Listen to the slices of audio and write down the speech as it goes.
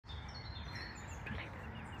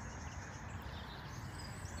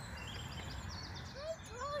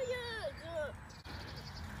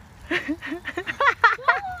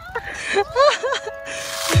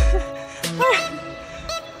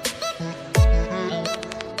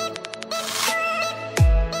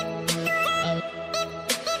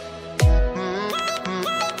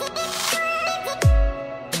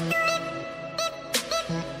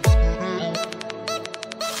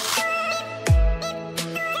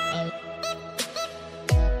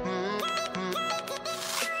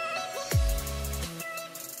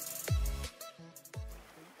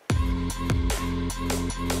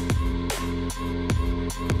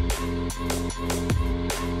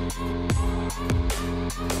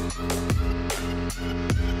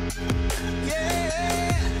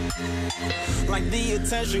Like the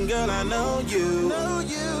attention, girl, I know you.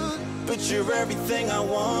 But you're everything I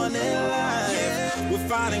want in life. We're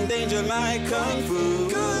fighting danger like kung fu.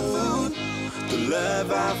 The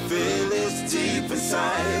love I feel is deep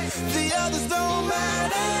inside. The others don't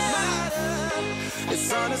matter.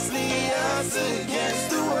 It's honestly us against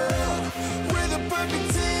the world. We're the perfect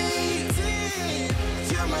team.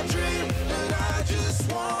 You're my dream, and I just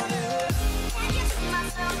want it. Can't get to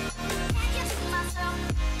myself. Can't get to myself.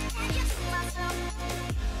 Can't get to myself.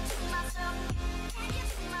 To myself. Can't get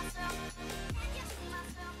to myself. Can't get to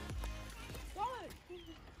myself.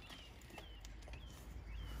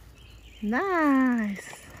 Nice.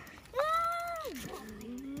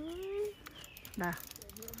 Nah.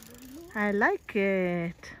 I like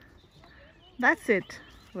it. That's it.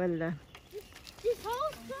 Well done.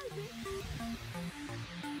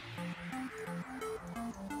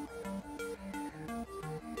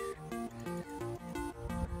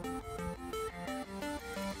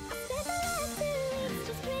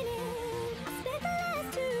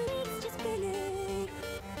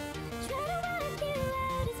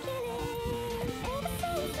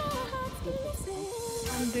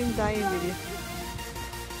 I'm doing dyeing video.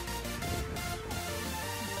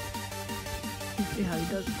 See how he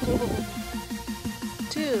does.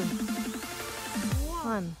 2,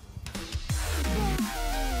 1.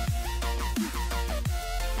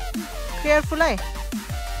 Carefully.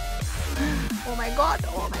 Oh my god,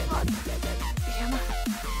 oh my god. Yeah,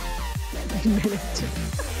 I managed.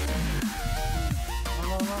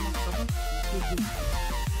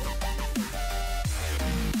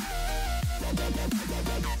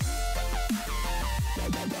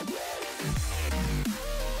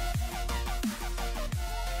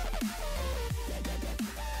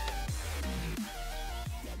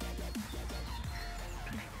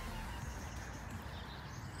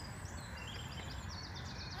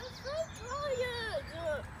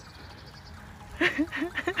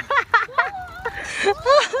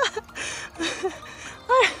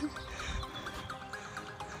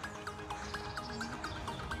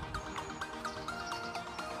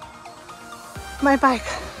 My bike.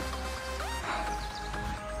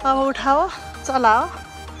 अब उठाओ चलाओ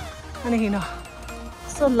अनि हिँडो.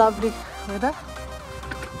 So lovely weather.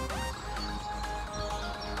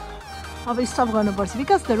 अब stop गर्नुपर्छ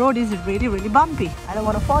because the road is really bumpy. I don't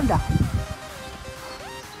want to fall down.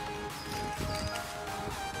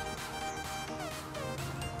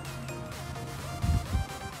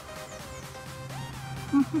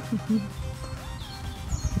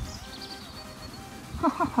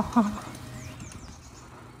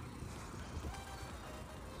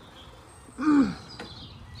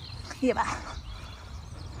 Yeah.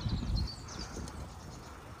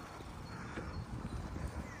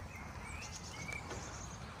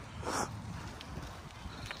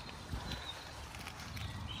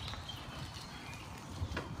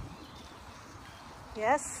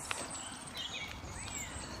 Yes.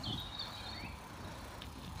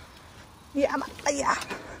 Yeah. Yeah.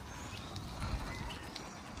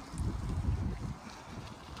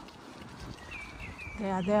 They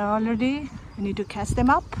are there already. I need to catch them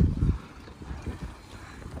up.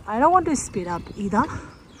 I don't want to speed up either.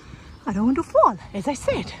 I don't want to fall, as I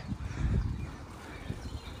said.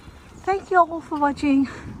 Thank you all for watching.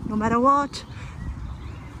 No matter what,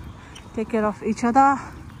 take care of each other.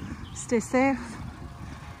 Stay safe.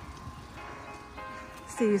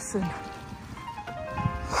 See you soon.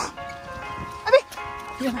 Abhi!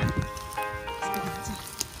 Yeah.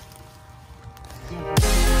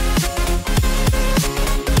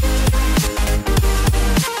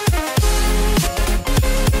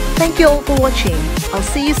 Thank you all for watching. I'll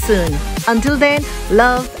see you soon. Until then,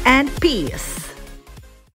 love and peace.